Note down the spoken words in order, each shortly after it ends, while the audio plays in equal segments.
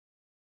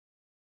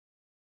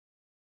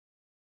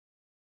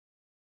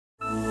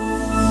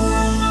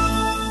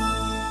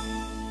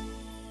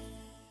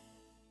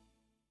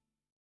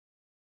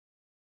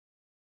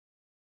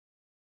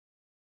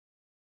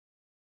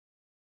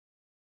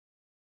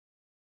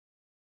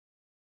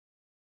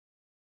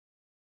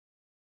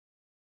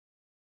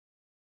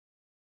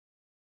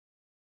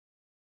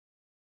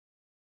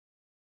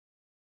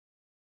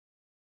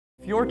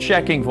If you're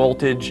checking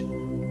voltage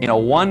in a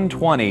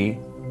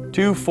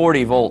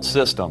 120-240 volt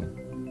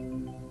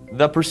system,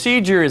 the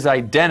procedure is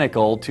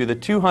identical to the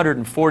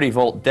 240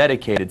 volt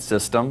dedicated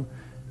system,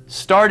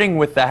 starting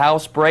with the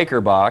house breaker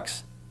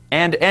box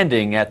and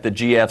ending at the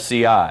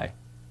GFCI.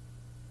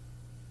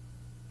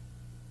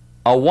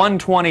 A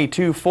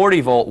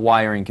 120-240 volt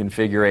wiring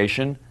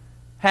configuration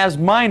has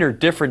minor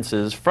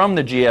differences from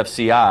the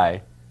GFCI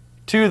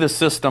to the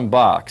system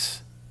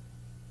box.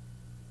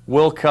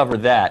 We'll cover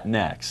that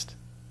next.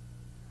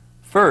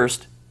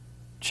 First,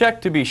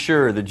 check to be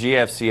sure the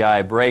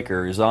GFCI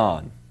breaker is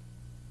on.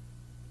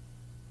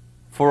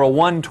 For a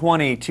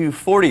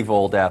 120-240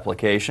 volt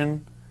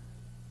application,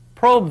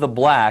 probe the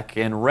black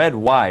and red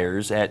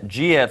wires at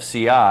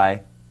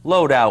GFCI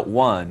load out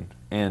 1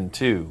 and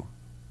 2.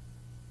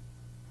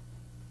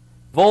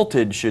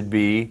 Voltage should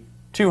be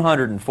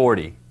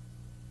 240.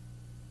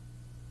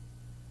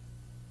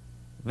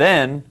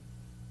 Then,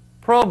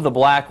 probe the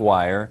black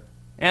wire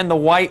and the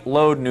white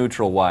load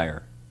neutral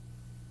wire.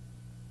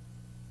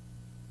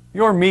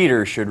 Your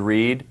meter should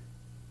read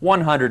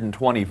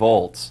 120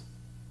 volts.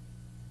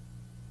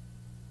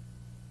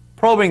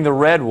 Probing the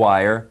red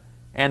wire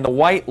and the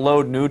white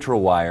load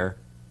neutral wire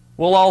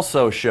will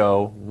also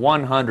show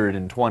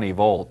 120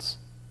 volts.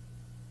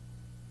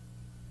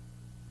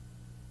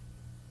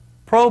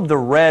 Probe the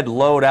red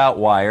load out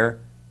wire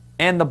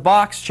and the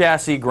box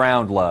chassis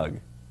ground lug.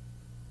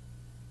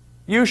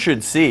 You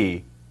should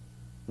see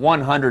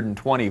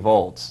 120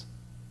 volts.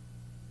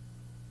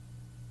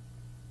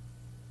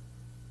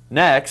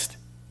 Next,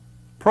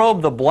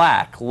 probe the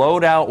black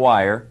load out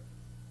wire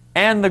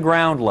and the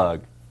ground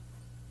lug.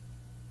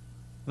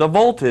 The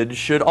voltage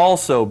should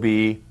also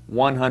be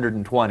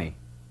 120.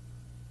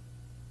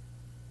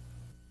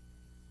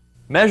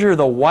 Measure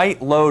the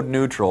white load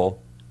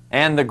neutral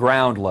and the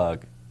ground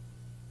lug.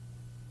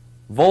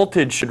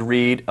 Voltage should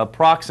read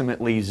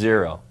approximately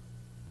 0.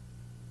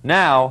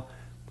 Now,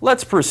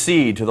 let's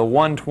proceed to the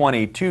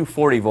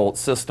 120-240 volt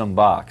system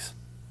box.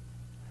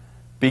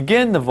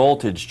 Begin the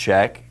voltage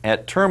check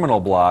at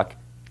terminal block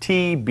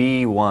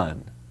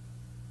TB1.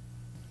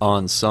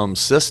 On some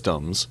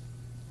systems,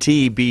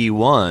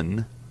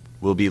 TB1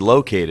 will be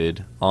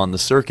located on the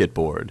circuit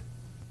board.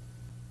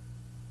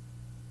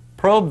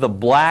 Probe the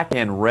black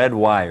and red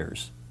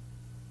wires.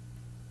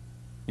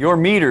 Your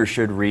meter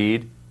should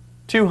read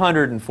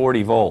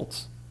 240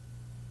 volts.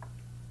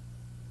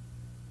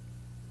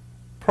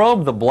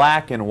 Probe the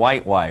black and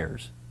white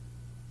wires.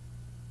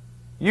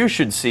 You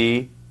should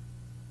see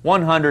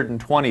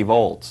 120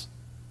 volts.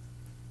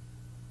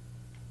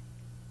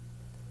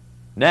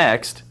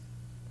 Next,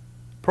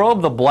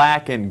 probe the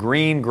black and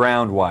green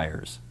ground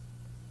wires.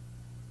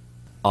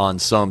 On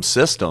some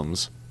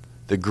systems,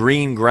 the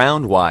green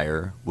ground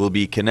wire will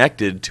be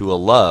connected to a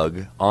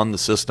lug on the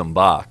system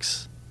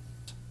box.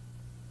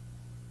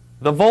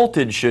 The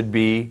voltage should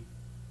be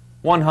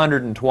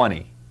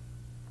 120.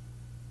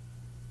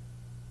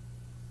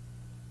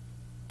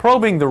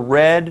 Probing the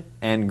red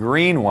and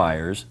green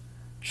wires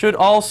should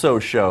also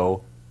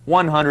show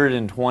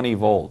 120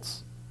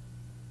 volts.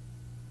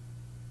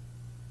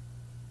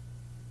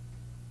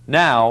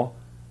 Now,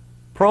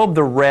 probe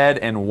the red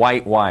and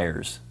white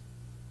wires.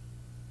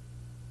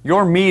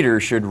 Your meter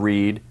should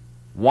read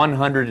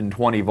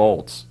 120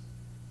 volts.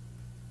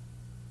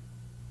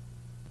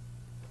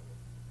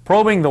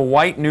 Probing the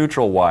white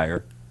neutral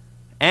wire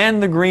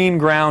and the green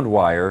ground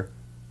wire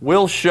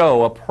will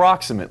show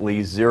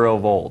approximately 0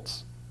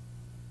 volts.